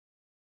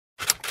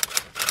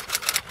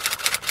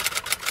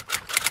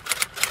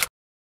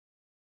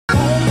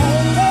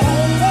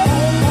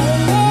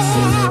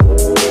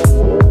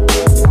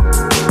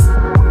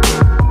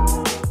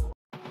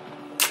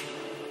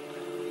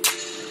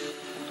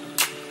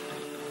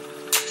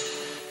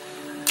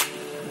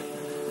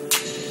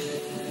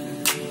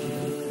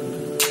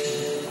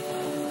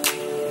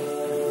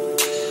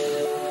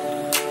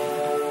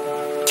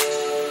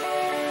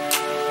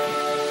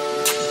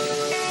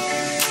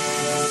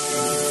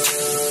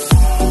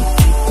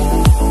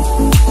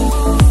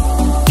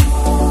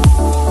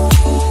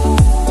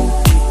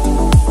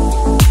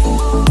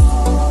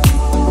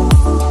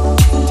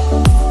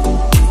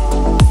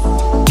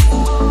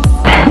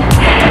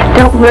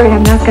worry,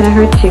 I'm not gonna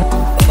hurt you.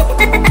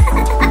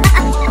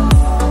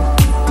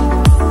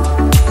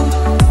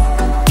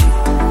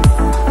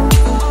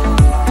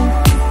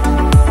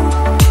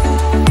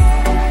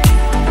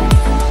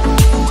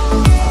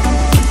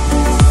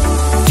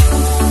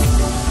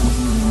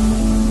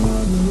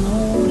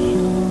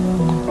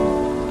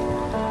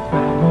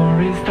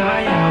 Memories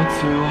die out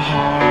too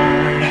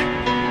hard.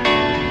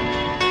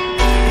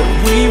 And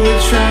we were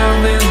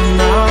traveling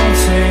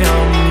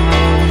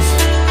mountains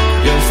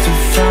just to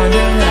find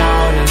the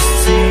loudest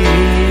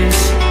seas.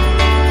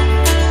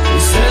 We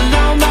set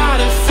down by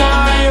the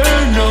fire,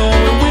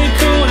 knowing we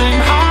could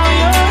aim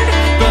higher,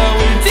 but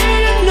we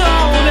didn't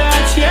know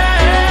that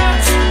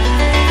yet.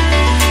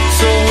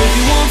 So if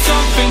you want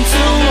something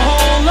to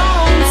hold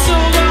on to,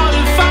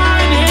 gotta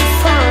find it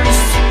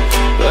first.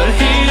 But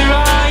here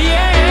I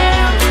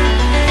am,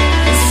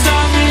 'cause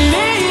I've been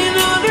laying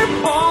under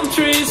palm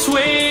trees,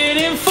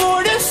 waiting for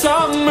the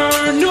summer,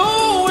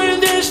 knowing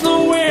there's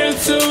nowhere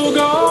to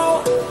go.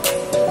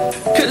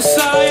 'Cause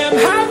I am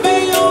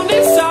happy on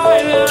this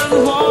island,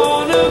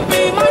 wanna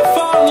be my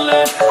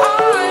farmland.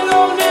 I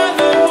don't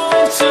ever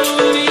want to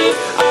leave,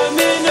 I'm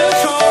in a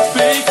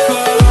tropic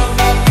club.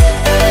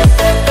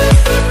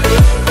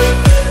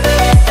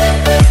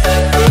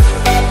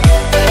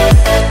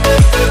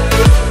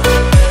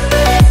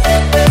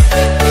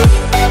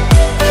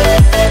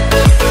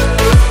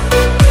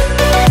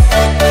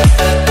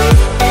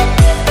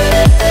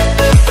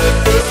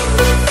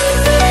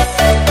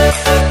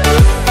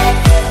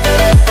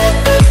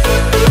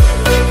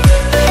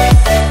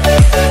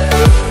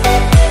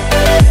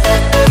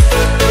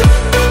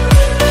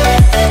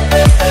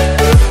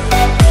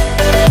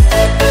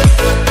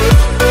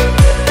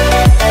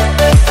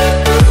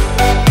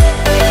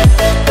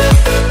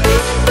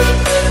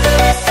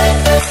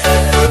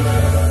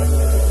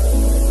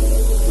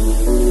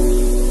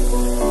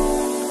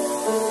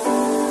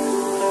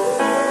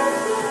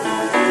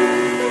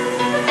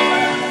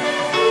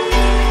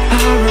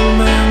 I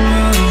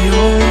remember the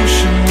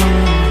ocean.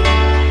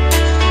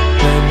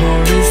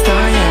 Memories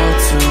die out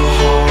too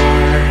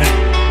hard.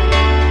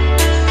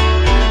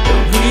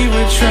 But we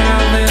were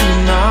traveling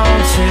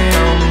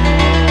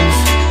mountains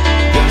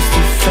just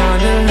to find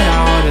the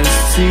loudest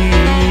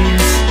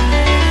seas.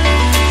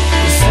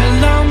 We sat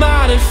down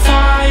by the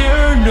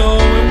fire,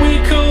 knowing we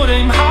could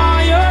aim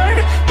higher,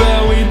 but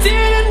we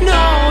didn't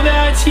know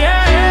that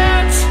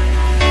yet.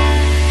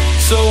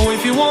 So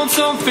if you want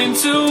something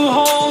to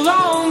hold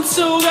on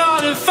to,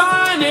 gotta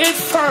find it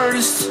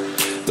first.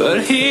 But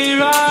here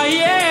I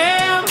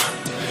am,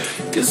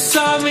 'cause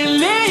I've been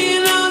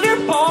laying under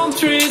palm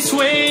trees,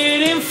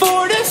 waiting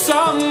for the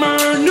summer,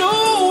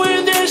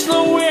 knowing there's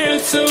nowhere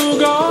to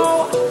go.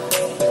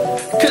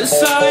 'Cause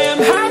I am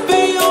happy